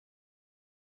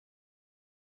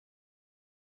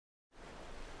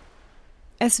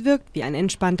Es wirkt wie ein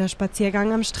entspannter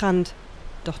Spaziergang am Strand.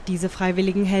 Doch diese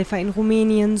freiwilligen Helfer in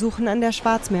Rumänien suchen an der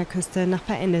Schwarzmeerküste nach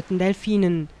verendeten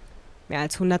Delfinen. Mehr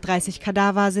als 130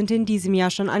 Kadaver sind in diesem Jahr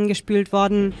schon angespült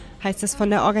worden, heißt es von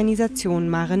der Organisation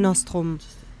Mare Nostrum.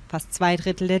 Fast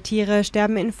 2/3 der Tiere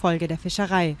sterben infolge der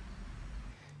Fischerei.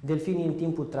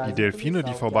 Die Delfine,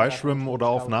 die vorbeischwimmen oder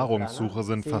auf Nahrungssuche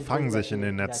sind, verfangen sich in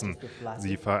den Netzen.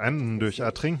 Sie verenden durch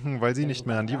Ertrinken, weil sie nicht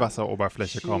mehr an die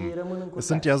Wasseroberfläche kommen. Es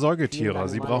sind ja Säugetiere,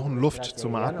 sie brauchen Luft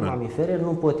zum Atmen.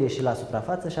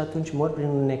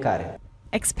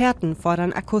 Experten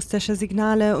fordern akustische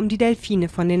Signale, um die Delfine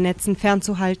von den Netzen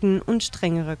fernzuhalten, und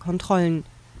strengere Kontrollen.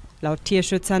 Laut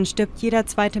Tierschützern stirbt jeder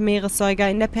zweite Meeressäuger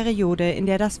in der Periode, in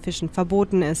der das Fischen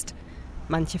verboten ist.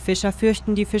 Manche Fischer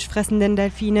fürchten die fischfressenden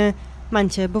Delfine,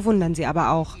 manche bewundern sie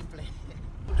aber auch.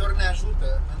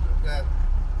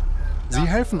 Sie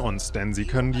helfen uns, denn sie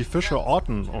können die Fische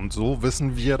orten und so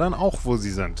wissen wir dann auch, wo sie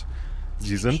sind.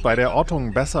 Sie sind bei der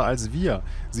Ortung besser als wir.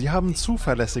 Sie haben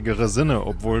zuverlässigere Sinne,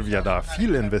 obwohl wir da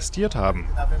viel investiert haben.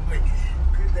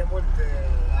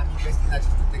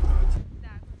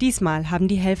 Diesmal haben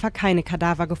die Helfer keine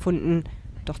Kadaver gefunden.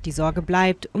 Doch die Sorge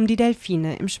bleibt um die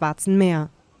Delfine im Schwarzen Meer.